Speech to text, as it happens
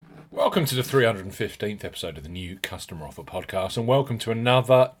Welcome to the 315th episode of the New Customer Offer Podcast, and welcome to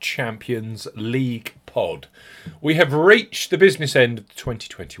another Champions League pod. We have reached the business end of the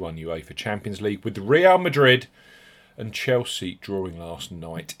 2021 UEFA Champions League with Real Madrid and Chelsea drawing last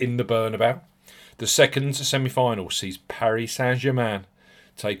night in the Bernabeu. The second semi-final sees Paris Saint-Germain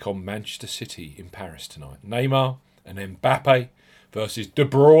take on Manchester City in Paris tonight. Neymar and Mbappe versus De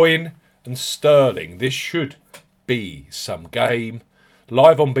Bruyne and Sterling. This should be some game.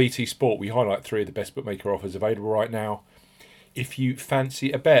 Live on BT Sport, we highlight three of the best bookmaker offers available right now. If you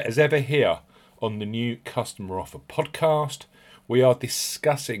fancy a bet, as ever here on the New Customer Offer Podcast, we are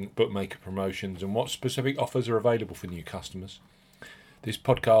discussing bookmaker promotions and what specific offers are available for new customers. This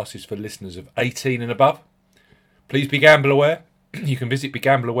podcast is for listeners of 18 and above. Please be gamble aware. You can visit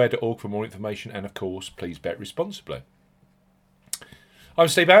begambleaware.org for more information, and of course, please bet responsibly. I'm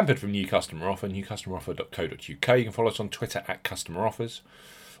Steve Amperd from New Customer Offer, newcustomeroffer.co.uk. You can follow us on Twitter at Customer Offers.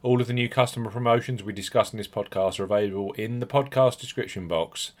 All of the new customer promotions we discuss in this podcast are available in the podcast description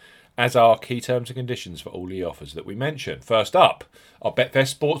box, as are key terms and conditions for all the offers that we mention. First up, our Betfair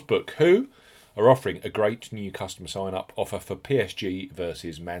Sportsbook, who are offering a great new customer sign-up offer for PSG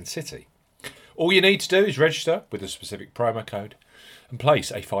versus Man City. All you need to do is register with a specific promo code and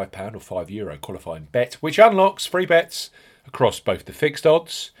place a £5 or €5 qualifying bet, which unlocks free bets across both the fixed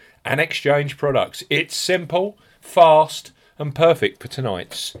odds and exchange products. It's simple, fast, and perfect for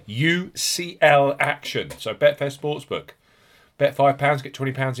tonight's UCL action. So Betfair Sportsbook. Bet £5, get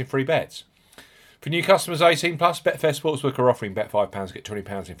 £20 in free bets. For new customers 18 plus, Betfair Sportsbook are offering bet £5, get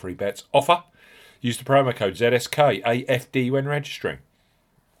 £20 in free bets offer. Use the promo code ZSKAFD when registering.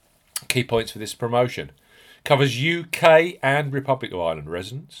 Key points for this promotion. Covers UK and Republic of Ireland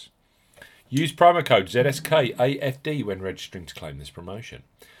residents. Use promo code ZSKAFD when registering to claim this promotion.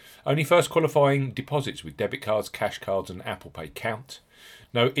 Only first qualifying deposits with debit cards, cash cards and Apple Pay count.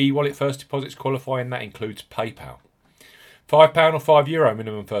 No e-wallet first deposits qualifying, that includes PayPal. £5 or €5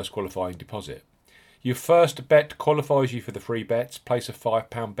 minimum first qualifying deposit. Your first bet qualifies you for the free bets. Place a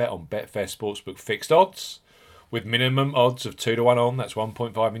 £5 bet on Betfair Sportsbook fixed odds with minimum odds of 2 to 1 on, that's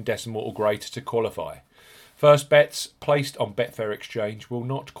 1.5 in decimal or greater to qualify. First bets placed on Betfair Exchange will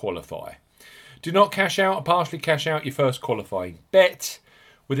not qualify. Do not cash out or partially cash out your first qualifying bet.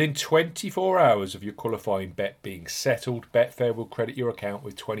 Within 24 hours of your qualifying bet being settled, Betfair will credit your account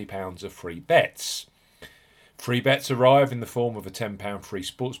with £20 of free bets. Free bets arrive in the form of a £10 free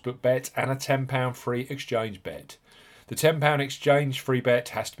sportsbook bet and a £10 free exchange bet. The £10 exchange free bet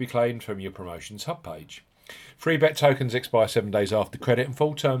has to be claimed from your promotions hub page. Free bet tokens expire 7 days after credit and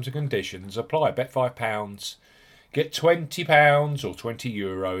full terms and conditions apply. Bet £5. Get £20 or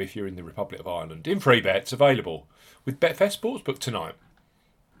 €20 if you're in the Republic of Ireland in free bets available with Betfair Sportsbook tonight.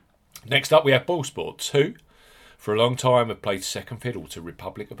 Next up we have Ball Sports, who for a long time have played second fiddle to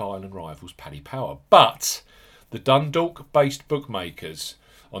Republic of Ireland rivals Paddy Power. But the Dundalk-based bookmakers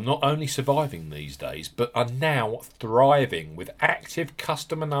are not only surviving these days, but are now thriving with active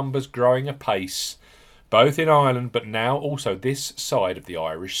customer numbers growing apace, both in Ireland but now also this side of the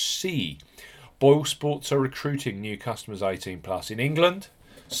Irish Sea. Boyle Sports are recruiting new customers 18 plus in England,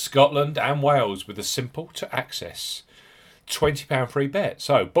 Scotland and Wales with a simple to access £20 free bet.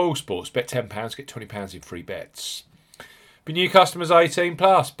 So Boyle Sports, bet £10, get £20 in free bets. For new customers 18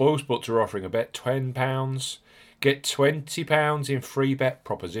 plus, Boyle Sports are offering a bet £10, get £20 in free bet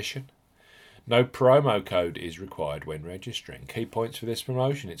proposition. No promo code is required when registering. Key points for this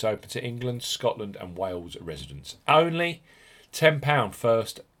promotion. It's open to England, Scotland and Wales residents. Only £10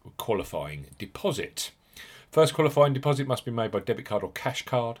 first qualifying deposit. First qualifying deposit must be made by debit card or cash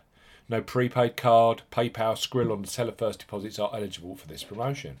card. No prepaid card, PayPal, Skrill on the seller first deposits are eligible for this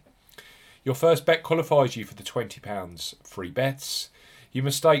promotion. Your first bet qualifies you for the £20 free bets. You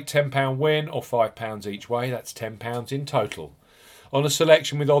must stake £10 win or £5 each way, that's £10 in total. On a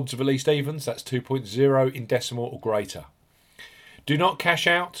selection with odds of at least evens, that's 2.0 in decimal or greater. Do not cash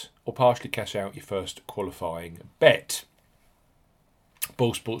out or partially cash out your first qualifying bet.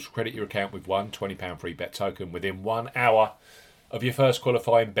 Ball Sports will credit your account with one £20 free bet token within 1 hour of your first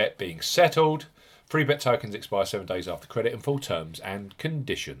qualifying bet being settled. Free bet tokens expire 7 days after credit and full terms and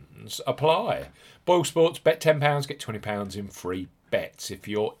conditions apply. Ball Sports, bet £10, get £20 in free bets if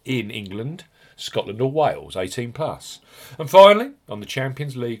you're in England, Scotland or Wales, 18 plus. And finally, on the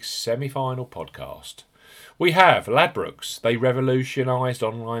Champions League semi-final podcast, we have Ladbrokes. They revolutionised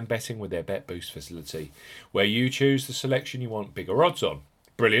online betting with their Bet Boost facility, where you choose the selection you want bigger odds on.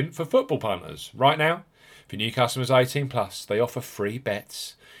 Brilliant for football punters. Right now, for new customers 18 plus, they offer free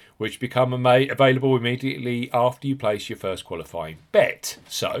bets, which become available immediately after you place your first qualifying bet.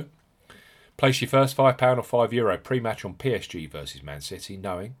 So, Place your first £5 or €5 pre-match on PSG versus Man City,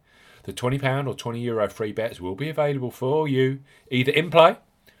 knowing the £20 or €20 free bets will be available for you either in play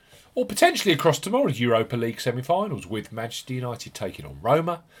or potentially across tomorrow's Europa League semi-finals, with Manchester United taking on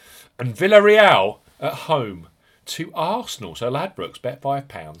Roma and Villarreal at home to Arsenal. So Ladbrokes, bet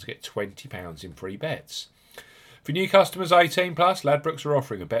 £5, get £20 in free bets. For new customers 18 plus, Ladbrokes are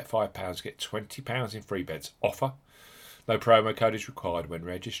offering a bet £5, get £20 in free bets offer. No promo code is required when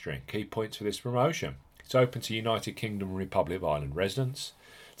registering. Key points for this promotion: it's open to United Kingdom and Republic of Ireland residents.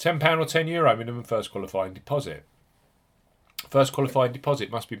 £10 or €10 minimum first qualifying deposit. First qualifying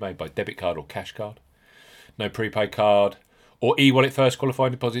deposit must be made by debit card or cash card. No prepaid card or e-wallet first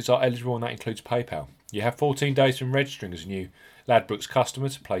qualifying deposits are eligible, and that includes PayPal. You have 14 days from registering as a new Ladbrokes customer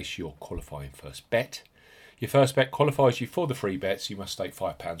to place your qualifying first bet. Your first bet qualifies you for the free bets. You must stake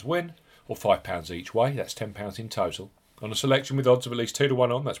 £5 win or £5 each way. That's £10 in total on a selection with odds of at least 2 to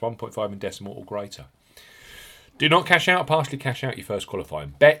 1 on. That's 1.5 in decimal or greater. Do not cash out or partially cash out your first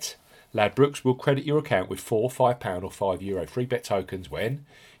qualifying bet. Ladbrokes will credit your account with 4 £5 or €5 free bet tokens when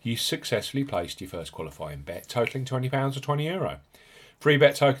you successfully placed your first qualifying bet totaling £20 or €20. Free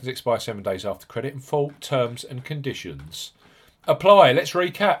bet tokens expire 7 days after credit, and full terms and conditions apply. Let's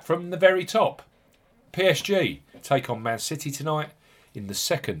recap from the very top. PSG take on Man City tonight in the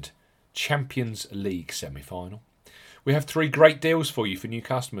second Champions League semi-final. We have 3 great deals for you for new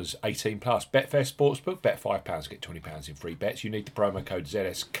customers 18 plus. Betfair Sportsbook, bet £5, get £20 in free bets. You need the promo code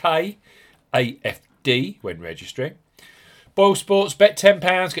ZSKAFD when registering. Boyle Sports, bet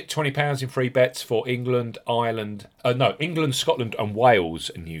 £10, get £20 in free bets for England, Scotland and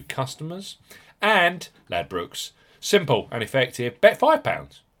Wales new customers. And Ladbrokes, simple and effective, bet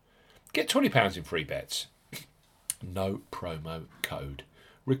 £5, get £20 in free bets. No promo code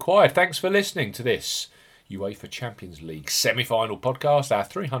required. Thanks for listening to this UEFA Champions League semi-final podcast, our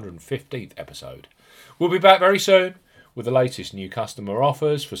 315th episode. We'll be back very soon with the latest new customer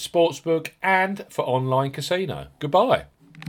offers for Sportsbook and for online casino. Goodbye.